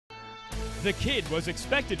The kid was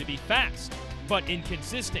expected to be fast, but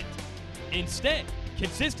inconsistent. Instead,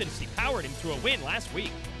 consistency powered him to a win last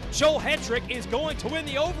week. Joel Hetrick is going to win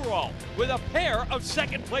the overall with a pair of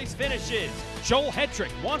second-place finishes. Joel Hetrick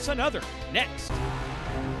wants another next.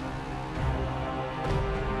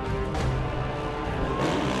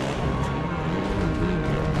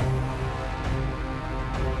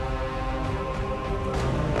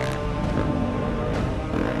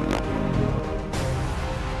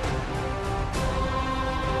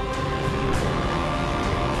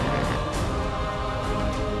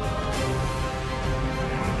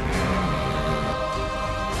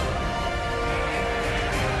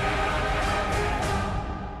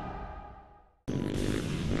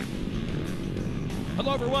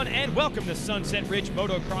 Hello everyone and welcome to Sunset Ridge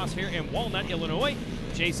Motocross here in Walnut, Illinois.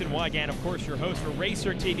 Jason Wygant, of course, your host for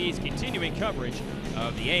Racer TV's continuing coverage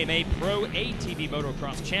of the AMA Pro ATV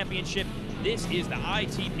Motocross Championship. This is the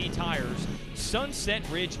ITP Tires Sunset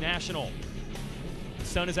Ridge National. The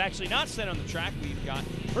sun is actually not set on the track. We've got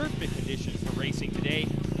perfect conditions for racing today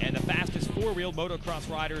and the fastest four-wheeled motocross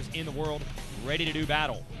riders in the world ready to do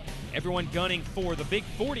battle. Everyone gunning for the big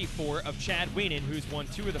 44 of Chad Wienen, who's won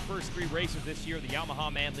 2 of the first 3 races this year. The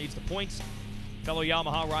Yamaha man leads the points. Fellow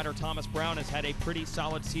Yamaha rider Thomas Brown has had a pretty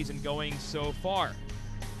solid season going so far.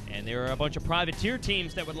 And there are a bunch of privateer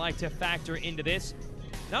teams that would like to factor into this.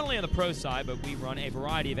 Not only on the pro side, but we run a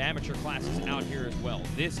variety of amateur classes out here as well.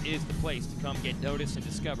 This is the place to come get noticed and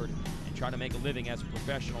discovered and try to make a living as a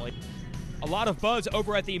professional. A lot of buzz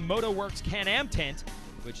over at the MotoWorks Can-Am tent,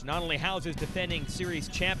 which not only houses defending series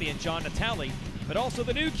champion John Natalie, but also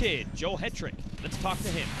the new kid, Joel Hetrick. Let's talk to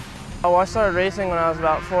him. Oh, I started racing when I was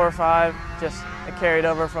about 4 or 5. Just I carried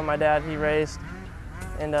over from my dad. He raced,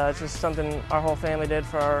 and it's just something our whole family did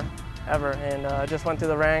forever. And I just went through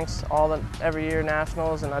the ranks every year,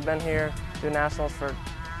 nationals, and I've been here doing nationals for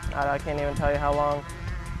I can't even tell you how long.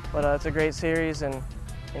 But it's a great series, and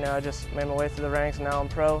I just made my way through the ranks, and now I'm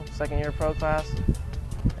pro, second year pro class,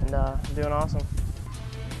 and I'm doing awesome.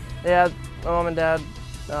 Yeah, my mom and dad,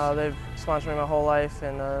 they've sponsored me my whole life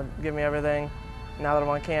and give me everything. Now that I'm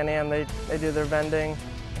on Can-Am, they do their vending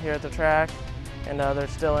here at the track, and they're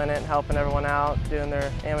still in it, helping everyone out, doing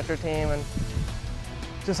their amateur team, and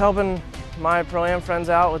just helping my Pro-Am friends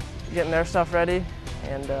out with getting their stuff ready,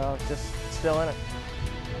 and just still in it.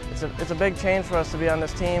 It's a big change for us to be on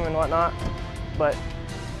this team and whatnot, but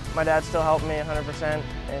my dad still helped me 100%,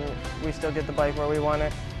 and we still get the bike where we want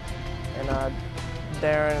it. And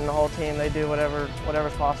Darren and the whole team, they do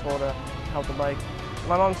whatever's possible to help the bike.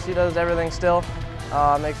 My mom, she does everything still.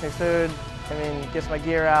 Makes me food, gets my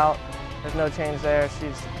gear out. There's no change there.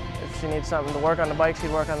 If she needs something to work on the bike,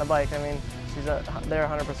 she'd work on the bike. She's there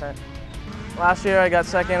 100%. Last year I got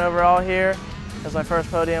second overall here. It was my first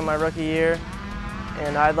podium my rookie year.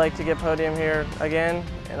 And I'd like to get podium here again.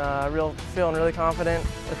 And feeling really confident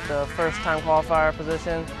with the first time qualifier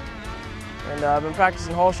position. And I've been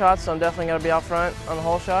practicing hole shots, so I'm definitely going to be out front on the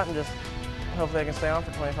hole shot and just hopefully I can stay on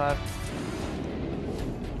for 25.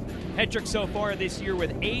 Hetrick so far this year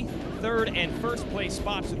with 8th, 3rd, and 1st place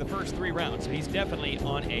spots in the first 3 rounds. So he's definitely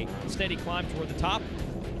on a steady climb toward the top.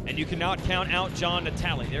 And you cannot count out John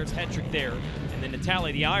Natalie. There's Hetrick there. And then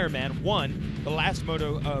Natalie, the Ironman, won the last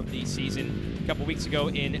moto of the season a couple weeks ago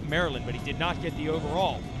in Maryland, but he did not get the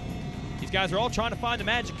overall. These guys are all trying to find the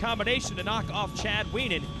magic combination to knock off Chad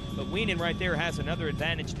Wienen, but Wienen right there has another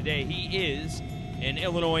advantage today. He is an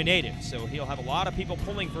Illinois native, so he'll have a lot of people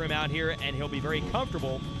pulling for him out here, and he'll be very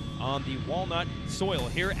comfortable on the Walnut soil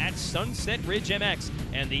here at Sunset Ridge MX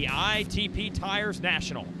and the ITP Tires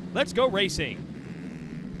National. Let's go racing.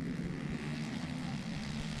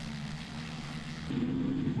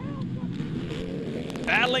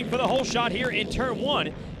 Battling for the whole shot here in turn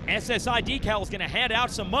 1. SSI Decal is going to hand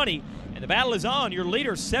out some money. And the battle is on. Your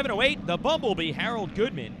leader, 708, the Bumblebee, Harold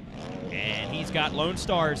Goodman. And he's got Lone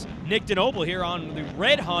Star's Nick Denoble here on the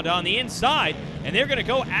red Honda on the inside. And they're going to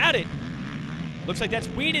go at it. Looks like that's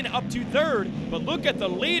Wienen up to 3rd. But look at the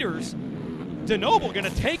leaders. Denoble going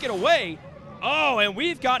to take it away. Oh, and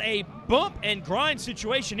we've got a bump and grind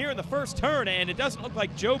situation here in the first turn. And it doesn't look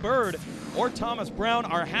like Joe Bird or Thomas Brown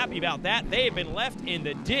are happy about that. They have been left in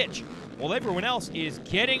the ditch while everyone else is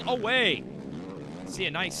getting away. See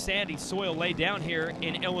a nice sandy soil laid down here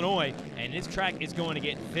in Illinois, and this track is going to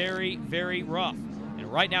get very, very rough. And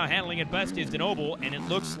right now handling it best is Denoble, and it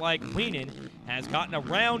looks like Wienen has gotten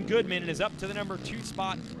around Goodman and is up to the number 2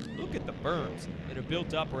 spot. Look at the berms that are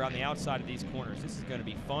built up around the outside of these corners. This is going to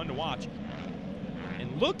be fun to watch.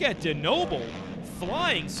 And look at Denoble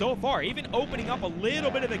flying so far, even opening up a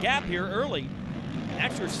little bit of the gap here early.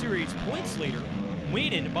 That's your series points leader.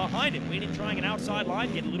 Wienen behind him. Wienen trying an outside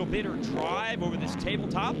line, get a little bit or drive over this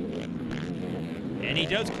tabletop. And he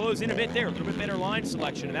does close in a bit there, a little bit better line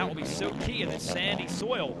selection, and that will be so key in this sandy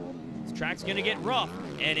soil. This track's going to get rough,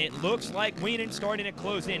 and it looks like Wienen starting to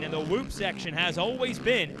close in, and the whoop section has always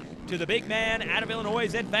been to the big man out of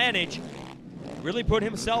Illinois' advantage. Really put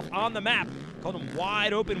himself on the map. Called him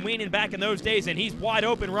wide open Wienen back in those days, and he's wide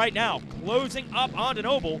open right now, closing up on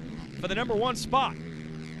Denoble for the #1 spot.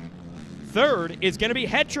 Third is going to be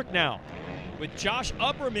Hetrick now, with Josh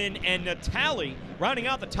Upperman and Natalie rounding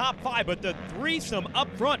out the top 5, but the threesome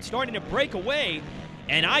up front starting to break away.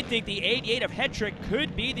 And I think the 88 of Hetrick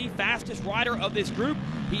could be the fastest rider of this group.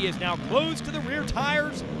 He is now close to the rear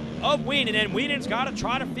tires of Wienen, and Wienen's got to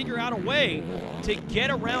try to figure out a way to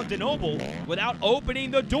get around Denoble without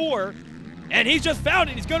opening the door. And he's just found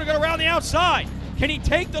it. He's going to go around the outside. Can he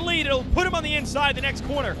take the lead? It'll put him on the inside the next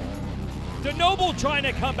corner. Denoble trying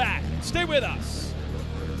to come back. Stay with us.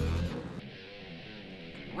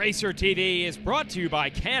 Racer TV is brought to you by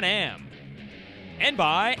Can-Am and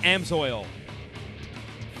by Amsoil.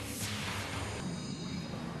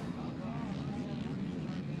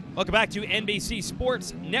 Welcome back to NBC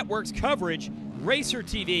Sports Network's coverage. Racer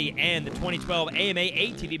TV and the 2012 AMA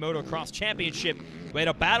ATV Motocross Championship. We had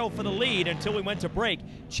a battle for the lead until we went to break.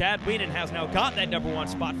 Chad Wienen has now got that #1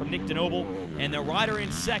 spot from Nick Denoble, and the rider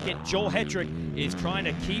in second, Joel Hetrick, is trying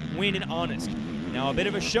to keep Wienen honest. Now a bit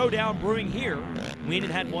of a showdown brewing here. Wienen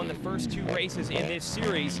had won the first 2 races in this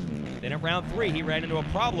series. Then at round 3, he ran into a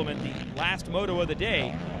problem at the last moto of the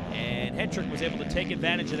day, and Hetrick was able to take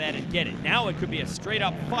advantage of that and get it. Now it could be a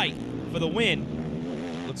straight-up fight for the win.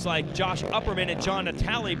 Looks like Josh Upperman and John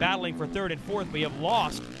Natalie battling for 3rd and 4th. We have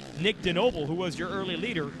lost Nick Denoble, who was your early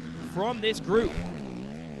leader, from this group.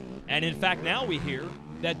 And in fact, now we hear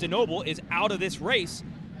that Denoble is out of this race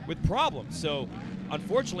with problems. So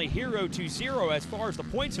unfortunately, 0-0 as far as the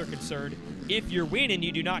points are concerned. If you're winning,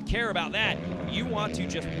 you do not care about that. You want to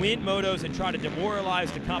just win motos and try to demoralize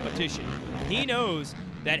the competition. He knows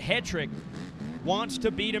that Hetrick wants to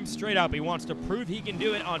beat him straight up. He wants to prove he can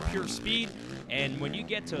do it on pure speed. And when you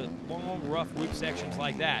get to long, rough whoop sections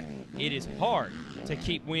like that, it is hard to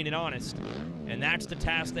keep Wienen honest. And that's the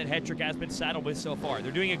task that Hetrick has been saddled with so far.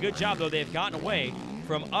 They're doing a good job, though. They've gotten away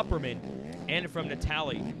from Upperman and from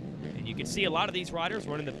Natalie. And you can see a lot of these riders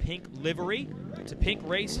running the pink livery. It's a pink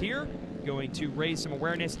race here, going to raise some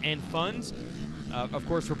awareness and funds, of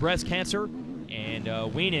course, for breast cancer. And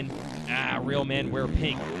Wienen, real men wear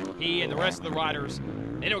pink. He and the rest of the riders,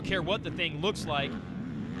 they don't care what the thing looks like.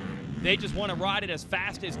 They just want to ride it as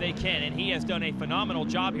fast as they can, and he has done a phenomenal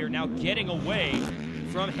job here now getting away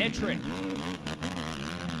from Hetrick.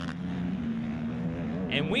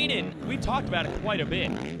 And Wienen, we've talked about it quite a bit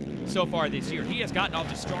so far this year. He has gotten off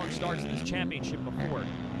to strong starts in this championship before,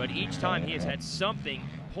 but each time he has had something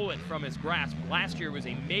pull it from his grasp. Last year was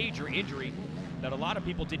a major injury that a lot of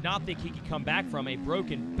people did not think he could come back from, a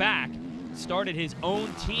broken back. Started his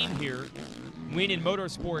own team here, Wienen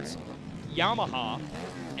Motorsports Yamaha,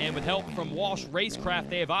 and with help from Walsh Racecraft,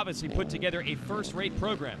 they have obviously put together a first-rate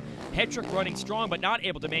program. Hetrick running strong, but not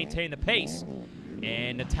able to maintain the pace.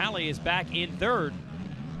 And Natalie is back in 3rd.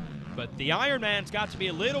 But the Ironman's got to be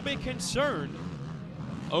a little bit concerned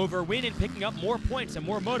over Wienen picking up more points and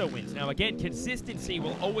more moto wins. Now, again, consistency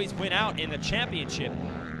will always win out in the championship,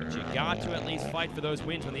 but you got to at least fight for those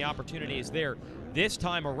wins when the opportunity is there. This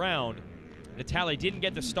time around, Natalie didn't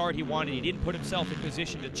get the start he wanted. He didn't put himself in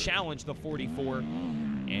position to challenge the 44.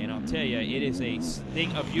 And I'll tell you, it is a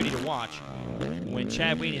thing of beauty to watch when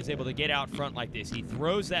Chad Wienen is able to get out front like this. He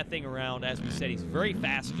throws that thing around. As we said, he's very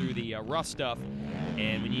fast through the rough stuff.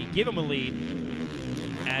 And when you give him a lead,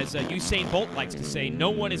 as Usain Bolt likes to say, no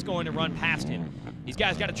one is going to run past him. These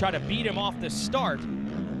guys got to try to beat him off the start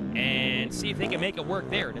and see if they can make it work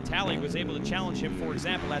there. Natalie was able to challenge him, for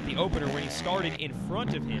example, at the opener when he started in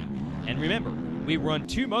front of him. And remember, we run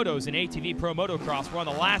 2 motos in ATV Pro Motocross. We're on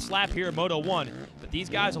the last lap here at Moto 1. But these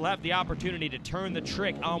guys will have the opportunity to turn the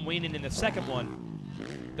trick on Wienen in the second one.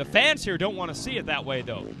 The fans here don't want to see it that way,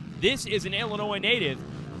 though. This is an Illinois native,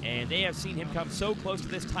 and they have seen him come so close to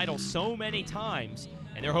this title so many times,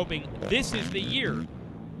 and they're hoping this is the year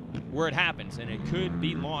where it happens, and it could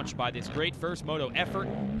be launched by this great first moto effort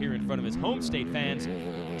here in front of his home state fans.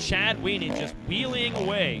 Chad Wienen just wheeling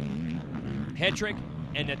away. Hetrick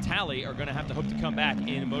and Natalie are going to have to hope to come back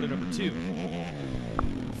in moto number 2.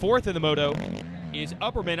 4th in the moto is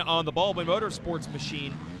Upperman on the Baldwin Motorsports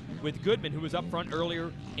machine with Goodman, who was up front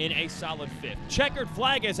earlier, in a solid 5th. Checkered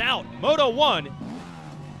flag is out. Moto 1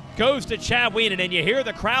 goes to Chad Wienen, and you hear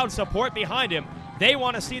the crowd support behind him. They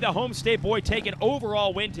want to see the home state boy take an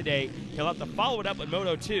overall win today. He'll have to follow it up with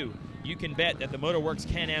Moto 2. you can bet that the MotoWorks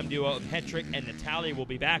Can-Am duo of Hetrick and Natalie will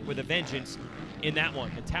be back with a vengeance in that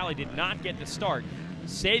one. Natalie did not get the start,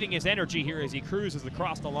 saving his energy here as he cruises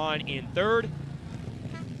across the line in third.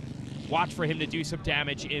 Watch for him to do some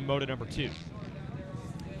damage in Moto number 2.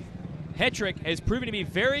 Hetrick has proven to be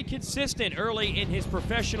very consistent early in his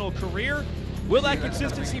professional career. Will that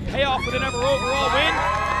consistency pay off with another overall win?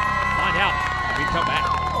 Find out when we come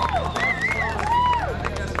back.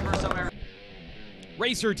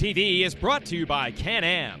 Racer TV is brought to you by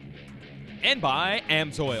Can-Am and by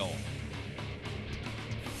Amsoil.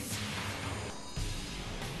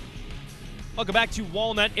 Welcome back to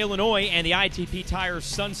Walnut, Illinois, and the ITP Tires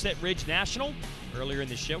Sunset Ridge National. Earlier in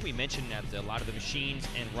the show, we mentioned that a lot of the machines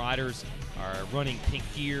and riders are running pink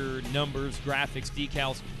gear, numbers, graphics,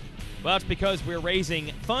 decals. Well, it's because we're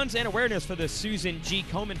raising funds and awareness for the Susan G.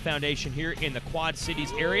 Komen Foundation here in the Quad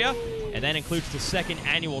Cities area, and that includes the 2nd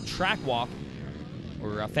annual track walk,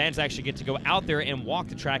 where fans actually get to go out there and walk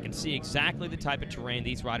the track and see exactly the type of terrain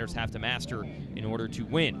these riders have to master in order to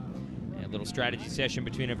win. A little strategy session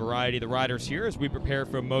between a variety of the riders here as we prepare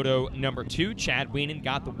for Moto number 2. Chad Wienen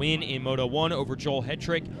got the win in Moto 1 over Joel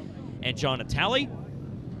Hetrick and John Natalie.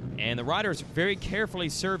 And the riders very carefully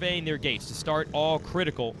surveying their gates to start all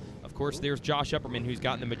critical. Of course, there's Josh Upperman, who's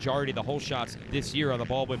gotten the majority of the hole shots this year on the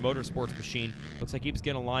Baldwin Motorsports machine. Looks like he was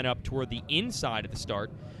going to line up toward the inside of the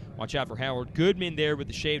start. Watch out for Howard Goodman there with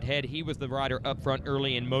the shaved head. He was the rider up front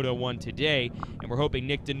early in Moto 1 today. And we're hoping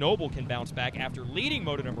Nick Denoble can bounce back after leading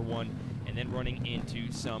Moto number 1 and then running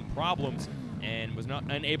into some problems and was not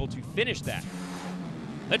unable to finish that.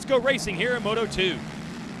 Let's go racing here in Moto 2.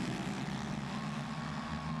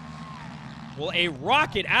 Well, a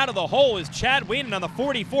rocket out of the hole is Chad Wienen on the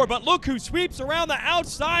 44, but look who sweeps around the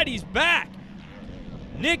outside. He's back.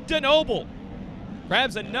 Nick Denoble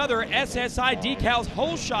grabs another SSI Decals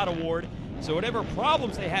Hole Shot Award. So whatever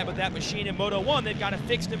problems they had with that machine in Moto 1, they've got it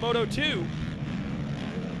fixed in Moto 2.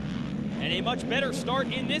 And a much better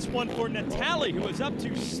start in this one for Natalie, who is up to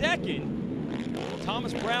 2nd.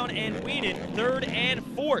 Thomas Brown and Wienen 3rd and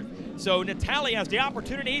 4th. So Natalie has the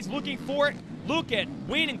opportunity. He's looking for it. Look at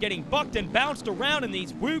Wienen getting bucked and bounced around in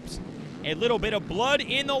these whoops. A little bit of blood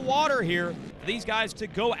in the water here for these guys to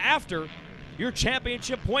go after your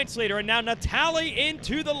championship points leader. And now Natalie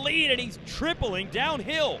into the lead, and he's tripling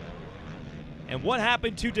downhill. And what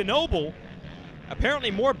happened to Denoble?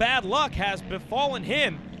 Apparently more bad luck has befallen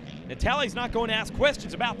him. Natalie's not going to ask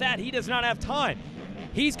questions about that. He does not have time.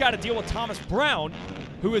 He's got to deal with Thomas Brown,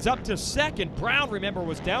 who is up to 2nd. Brown, remember,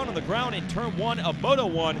 was down on the ground in turn 1 of Moto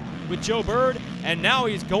 1 with Joe Bird, and now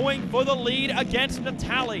he's going for the lead against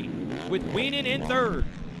Natalie with Wienen in 3rd.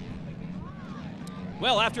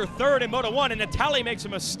 Well, after 3rd in Moto 1, and Natalie makes a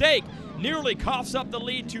mistake, nearly coughs up the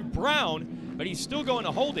lead to Brown, but he's still going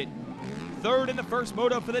to hold it. 3rd in the first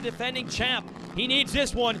Moto for the defending champ. He needs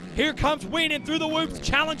this one. Here comes Wienen through the whoops,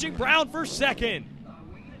 challenging Brown for 2nd.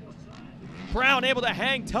 Brown able to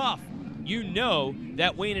hang tough. You know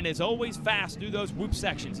that Wienen is always fast through those whoop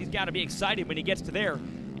sections. He's got to be excited when he gets to there.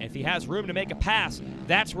 And if he has room to make a pass,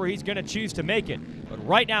 that's where he's going to choose to make it. But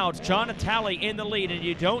right now, it's John Natalie in the lead, and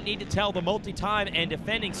you don't need to tell the multi-time and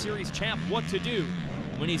defending series champ what to do.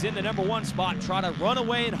 When he's in the number 1 spot, try to run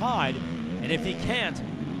away and hide. And if he can't,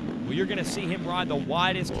 well, you're going to see him ride the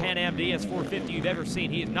widest Can-Am DS450 you've ever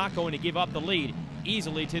seen. He is not going to give up the lead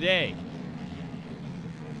easily today.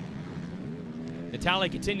 Natalie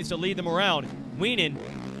continues to lead them around. Wienen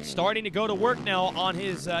starting to go to work now on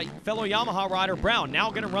his fellow Yamaha rider, Brown. Now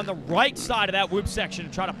going to run the right side of that whoop section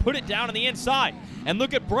and try to put it down on the inside. And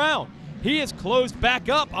look at Brown. He has closed back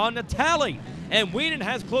up on Natalie. And Wienen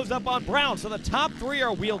has closed up on Brown. So the top 3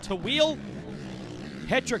 are wheel to wheel.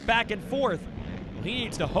 Hetrick back and forth. He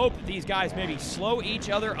needs to hope that these guys maybe slow each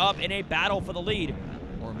other up in a battle for the lead,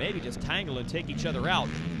 or maybe just tangle and take each other out.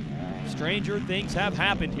 Stranger things have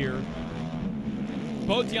happened here.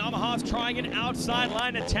 Both Yamahas trying an outside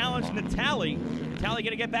line to challenge Natalie. Natalie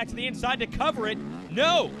going to get back to the inside to cover it.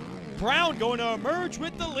 No! Brown going to emerge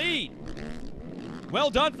with the lead. Well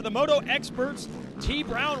done for the Moto experts, T.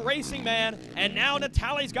 Brown Racing Man, and now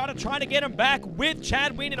Natalie's got to try to get him back with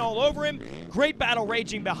Chad Wienen all over him. Great battle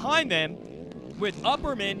raging behind them with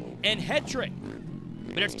Upperman and Hetrick.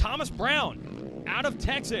 But it's Thomas Brown out of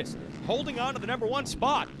Texas holding on to the number 1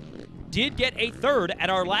 spot. Did get a 3rd at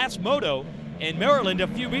our last Moto in Maryland a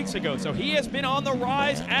few weeks ago, so he has been on the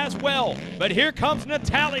rise as well. But here comes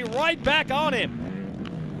Natalie right back on him.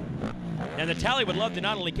 And Natalie would love to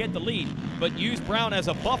not only get the lead, but use Brown as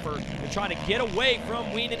a buffer to try to get away from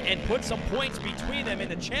Wienen and put some points between them in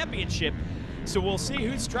the championship. So we'll see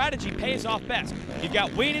whose strategy pays off best. You've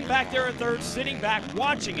got Wienen back there in third, sitting back,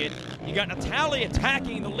 watching it. You got Natalie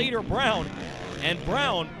attacking the leader, Brown. And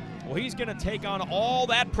Brown, well, he's going to take on all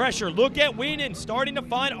that pressure. Look at Wienen starting to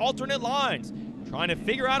find alternate lines, trying to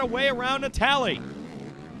figure out a way around Natalie.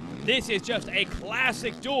 This is just a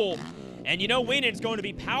classic duel. And you know Wienen's going to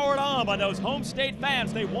be powered on by those home state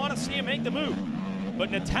fans. They want to see him make the move.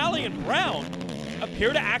 But Natalie and Brown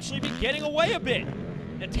appear to actually be getting away a bit.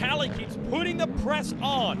 Natalie keeps putting the press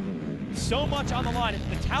on. So much on the line. If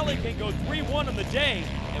Natalie can go 3-1 on the day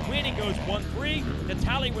and Wienen goes 1-3,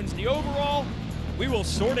 Natalie wins the overall. We will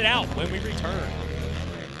sort it out when we return.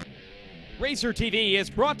 Racer TV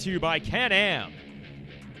is brought to you by Can-Am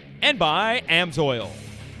and by AMSOIL.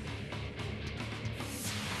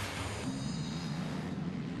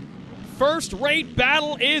 First-rate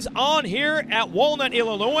battle is on here at Walnut,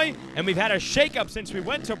 Illinois, and we've had a shakeup since we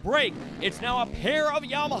went to break. It's now a pair of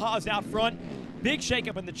Yamahas out front. Big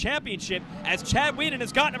shakeup in the championship as Chad Wienen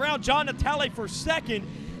has gotten around John Natalie for second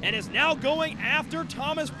and is now going after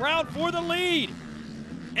Thomas Brown for the lead.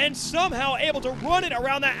 And somehow able to run it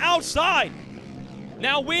around the outside.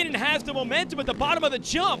 Now Wienen has the momentum at the bottom of the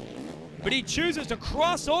jump, but he chooses to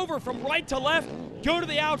cross over from right to left, go to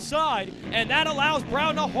the outside, and that allows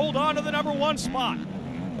Brown to hold on to the #1 spot.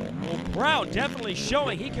 Well, Brown definitely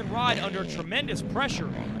showing he can ride under tremendous pressure.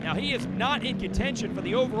 Now, he is not in contention for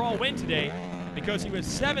the overall win today because he was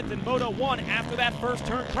 7th in Moto 1 after that first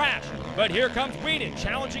turn crash. But here comes Wienen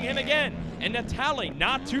challenging him again, and Natalie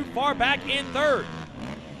not too far back in 3rd.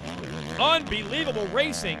 Unbelievable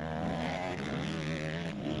racing.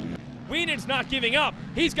 Wienen's not giving up.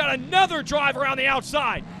 He's got another drive around the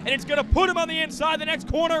outside, and it's going to put him on the inside the next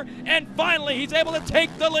corner, and finally he's able to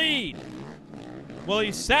take the lead. Well,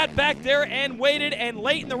 he sat back there and waited, and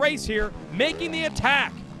late in the race here, making the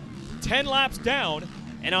attack. 10 laps down,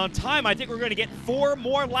 and on time, I think we're going to get 4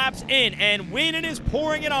 more laps in, and Wienen is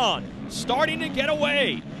pouring it on, starting to get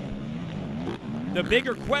away. The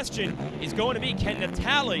bigger question is going to be, can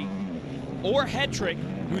Natalie or Hetrick,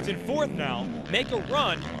 who's in 4th now, make a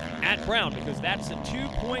run at Brown? Because that's the 2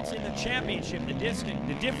 points in the championship, the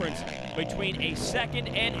difference between a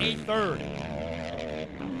 2nd and a 3rd.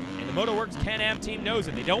 And the MotoWorks Can-Am team knows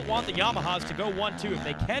it. They don't want the Yamahas to go 1-2. If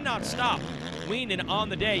they cannot stop Wienen on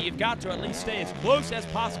the day, you've got to at least stay as close as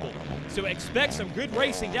possible. So expect some good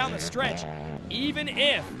racing down the stretch, even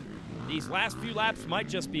if these last few laps might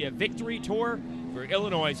just be a victory tour for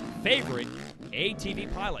Illinois' favorite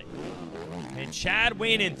ATV pilot. And Chad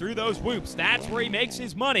Wienen through those whoops, that's where he makes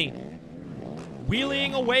his money,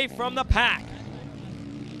 wheeling away from the pack.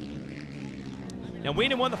 Now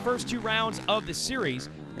Wienen won the first 2 rounds of the series,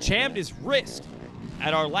 jammed his wrist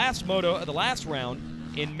at our last moto, the last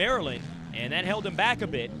round in Maryland, and that held him back a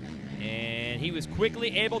bit. And he was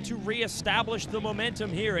quickly able to reestablish the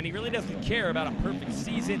momentum here, and he really doesn't care about a perfect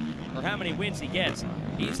season or how many wins he gets.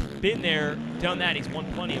 He's been there, done that. He's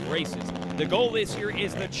won plenty of races. The goal this year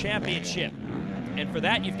is the championship, and for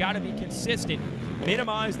that you've got to be consistent,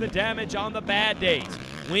 minimize the damage on the bad days.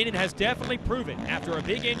 Wienen has definitely proven after a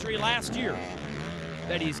big injury last year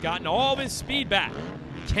that he's gotten all of his speed back.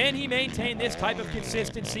 Can he maintain this type of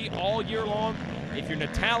consistency all year long? If you're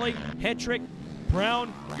Natalie, Hetrick,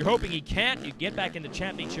 Brown, you're hoping he can't. You get back in the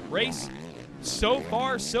championship race. So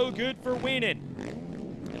far, so good for Wienen.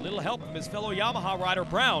 A little help from his fellow Yamaha rider,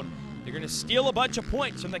 Brown. They're going to steal a bunch of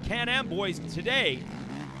points from the Can-Am boys today.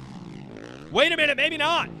 Wait a minute, maybe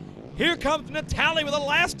not. Here comes Natalie with a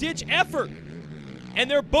last-ditch effort.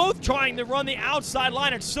 And they're both trying to run the outside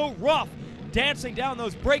line. It's so rough, dancing down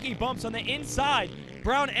those braking bumps on the inside.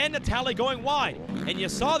 Brown and Natalie going wide. And you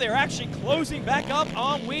saw they're actually closing back up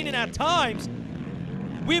on Wienen at times.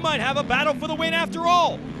 We might have a battle for the win after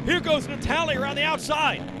all. Here goes Natalie around the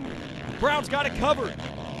outside. Brown's got it covered.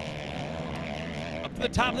 Up to the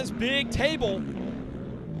top of this big table.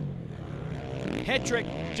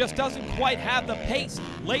 Hetrick just doesn't quite have the pace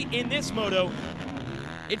late in this moto.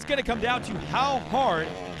 It's going to come down to how hard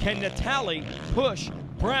can Natalie push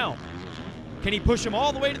Brown. Can he push him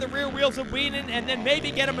all the way to the rear wheels of Wienen and then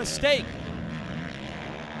maybe get a mistake?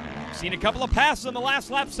 Seen a couple of passes on the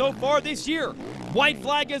last lap so far this year. White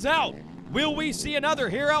flag is out. Will we see another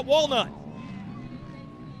here at Walnut?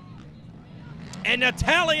 And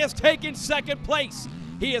Natalie has taken 2nd place.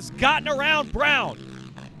 He has gotten around Brown.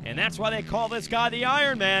 And that's why they call this guy the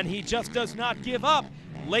Iron Man. He just does not give up.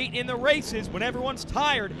 Late in the races, when everyone's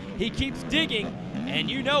tired, he keeps digging. And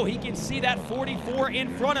you know he can see that 44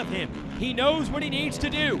 in front of him. He knows what he needs to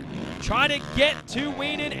do. Try to get to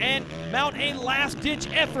Wienen and mount a last-ditch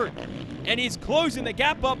effort. And he's closing the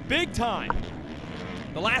gap up big time.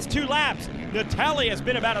 The last 2 laps, Natalie has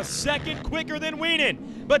been about a second quicker than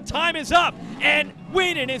Wienen. But time is up, and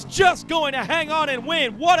Wienen is just going to hang on and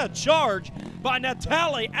win. What a charge by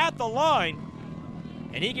Natalie at the line.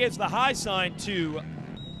 And he gives the high sign to,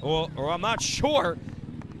 or I'm not sure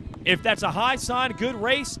if that's a high sign, good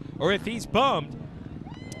race, or if he's bummed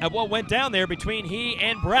at what went down there between he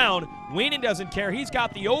and Brown. Wienen doesn't care. He's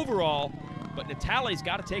got the overall, but Natalie's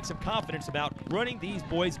got to take some confidence about running these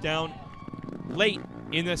boys down late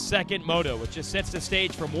in the second moto, which just sets the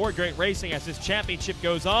stage for more great racing as this championship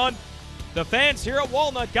goes on. The fans here at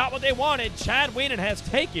Walnut got what they wanted. Chad Wienen has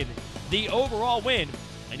taken the overall win,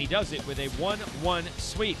 and he does it with a 1-1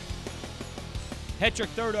 sweep. Hetrick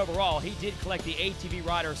third overall. He did collect the ATV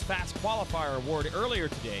Riders Fast Qualifier Award earlier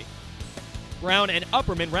today. Brown and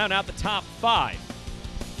Upperman round out the top 5.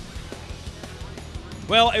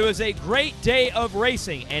 Well, it was a great day of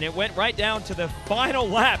racing, and it went right down to the final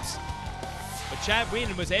laps. But Chad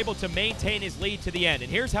Wienen was able to maintain his lead to the end,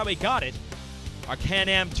 and here's how he got it. Our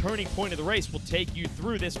Can-Am turning point of the race will take you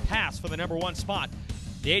through this pass for the number 1 spot.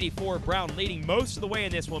 The 84 Brown leading most of the way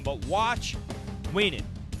in this one, but watch Wienen.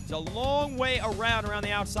 It's a long way around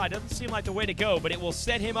the outside. Doesn't seem like the way to go, but it will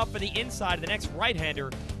set him up for the inside of the next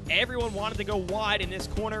right-hander. Everyone wanted to go wide in this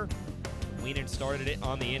corner. Wienen started it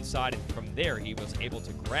on the inside, and from there he was able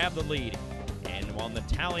to grab the lead. And while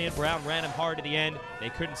Natalie and Brown ran him hard to the end, they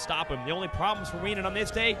couldn't stop him. The only problems for Wienen on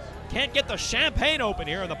this day, can't get the champagne open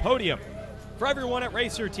here on the podium. For everyone at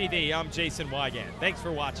Racer TV, I'm Jason Wiegen. Thanks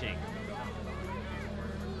for watching.